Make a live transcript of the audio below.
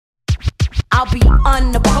I'll be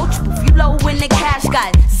unapproachable. If you low in the cash,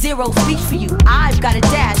 got zero speech for you. I've got a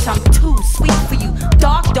dash, I'm too sweet for you.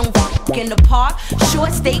 Dark, don't fuck in the park.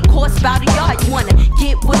 Short state course, about a yard. You wanna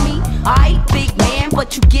get with me? Alright, big man,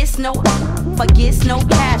 but you gets no forgets no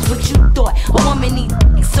cash. What you thought? A woman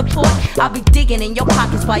needs support. I'll be digging in your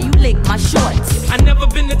pockets while you lick my shorts. I never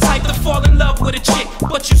been the type to fall in love with a chick,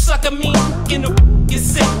 but you suck at me in the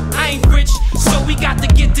is sick. I ain't rich, so we got to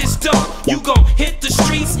get this dough. You gon' hit the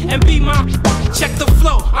streets and be my check the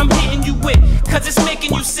flow. I'm hitting you with, cause it's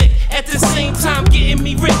making you sick. At the same time getting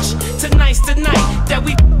me rich. Tonight's the night that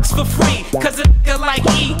we for free, cause a nigga like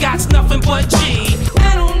E got nothing but G.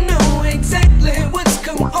 I don't know exactly what's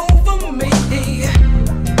come over me.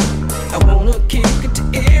 I wanna kick it to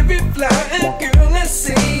every fly girl I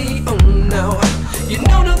see. Oh no, you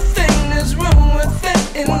know the thing that's wrong with that.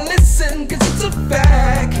 And listen, cause it's a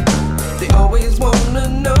fact. They always wanna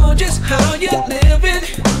know just how you're living.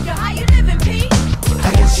 Yo, how you living, P?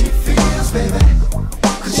 I guess she feels, baby,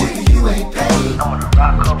 cause you ain't paid. I'm gonna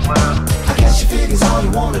rock her world. I guess she figures all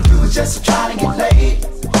you wanna do is just to try to get laid.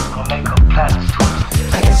 Gonna make her platters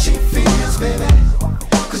twist. I guess she feels, baby,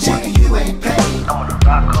 cause you ain't paid. I'm gonna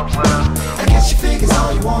rock her world. I guess she figures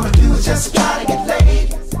all you wanna do is just to try to get laid.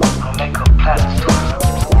 Gonna make her platters twist.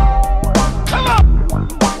 Come on!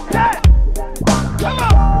 Yeah. Come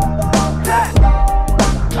on! Yeah.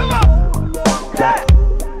 Come on! Yeah. Come on! Yeah.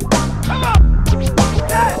 Come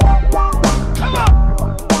on!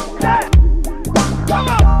 Yeah. Come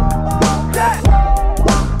on! Yeah.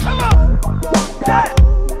 Come on! Yeah.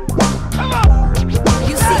 Come on!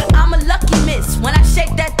 You see, I'm a lucky miss. When I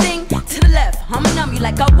shake that thing to the left, I'ma numb you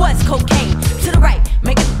like I was cocaine. To the right,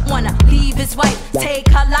 make it wanna leave his wife, take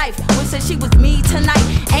her life. Wish that she was me tonight.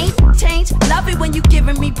 Ain't changed, love it when you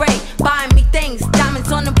giving me break, buying me things,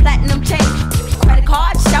 diamonds on them platinum chain. Credit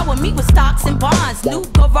card, shower me with stocks and bonds. New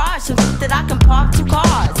garage, some shit that I can park 2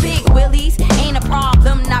 cars. Big willies, ain't a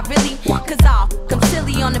problem, not really. Cause I'll come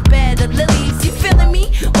silly on the bed of lilies. You feeling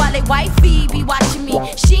me? While they wifey be watching me.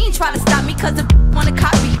 She ain't try to stop me cause the wanna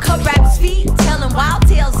copy. Cut raps feet, telling wild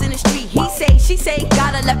tales in the street. He say, she say,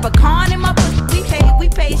 got a leprechaun in my pussy. We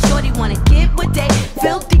pay, shorty wanna get what they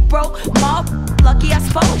filthy broke. Mob, lucky I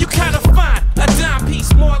spoke. You kinda fine, a dime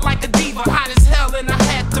piece, more like a diva. Hot as hell and I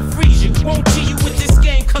had to freeze you. Won't G you with this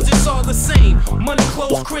game cause it's all the same. Money,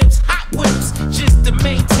 clothes, cribs, hot whips, just to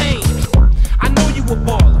maintain. I know you a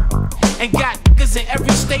baller and got niggas in every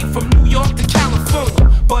state from New York to California,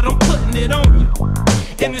 but I'm putting it on you.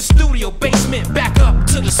 In the studio, basement, back up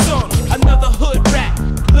to the sauna. Another hood rat,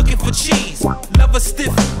 looking for cheese. Love a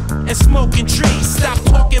stiff and smoking trees. Stop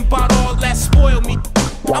talking about all that, spoil me.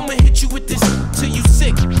 I'ma hit you with this till you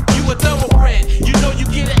sick. You a thoroughbred, you know you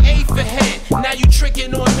get an A for head. Now you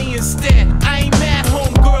tricking on me instead. I ain't mad,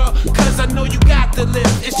 homegirl, cause I know you got to live.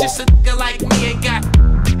 It's just a nigga like me ain't got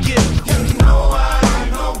to give. You know I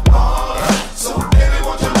ain't no baller, so baby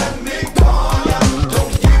won't you let me call ya?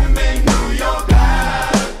 Don't give me New York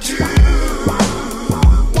attitude.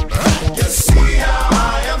 You see how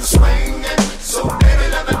I am swinging, so baby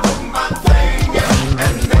let me do my thing,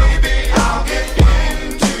 and maybe I'll get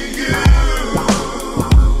into you.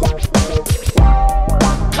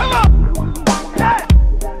 Come on! Yeah.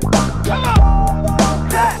 Come on!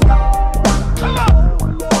 Yeah. Come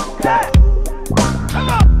on! Yeah.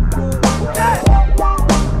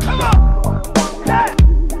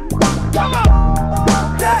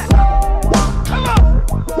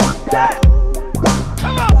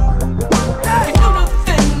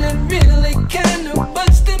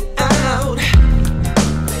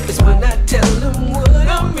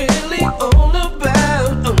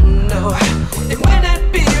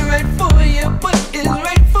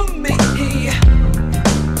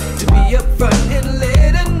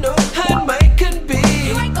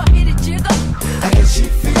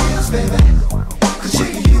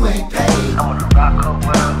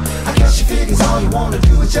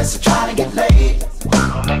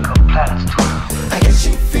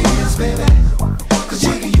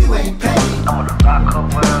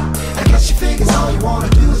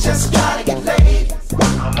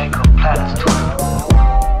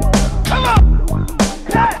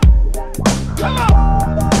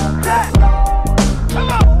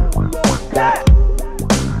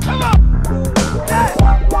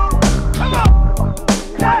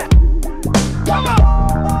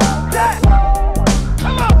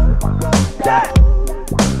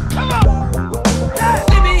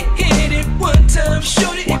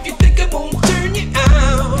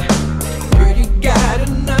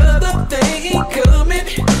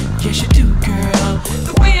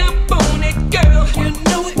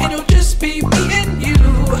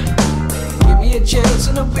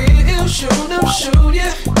 will show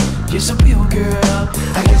ya. You're a real girl.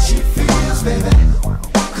 I guess she feels, baby,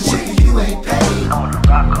 cause you ain't paid. I wanna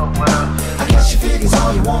rock her world. I guess she figures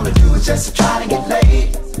all you wanna do is just to try to get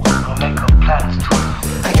laid. Gonna make her planets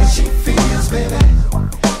twirl. I guess she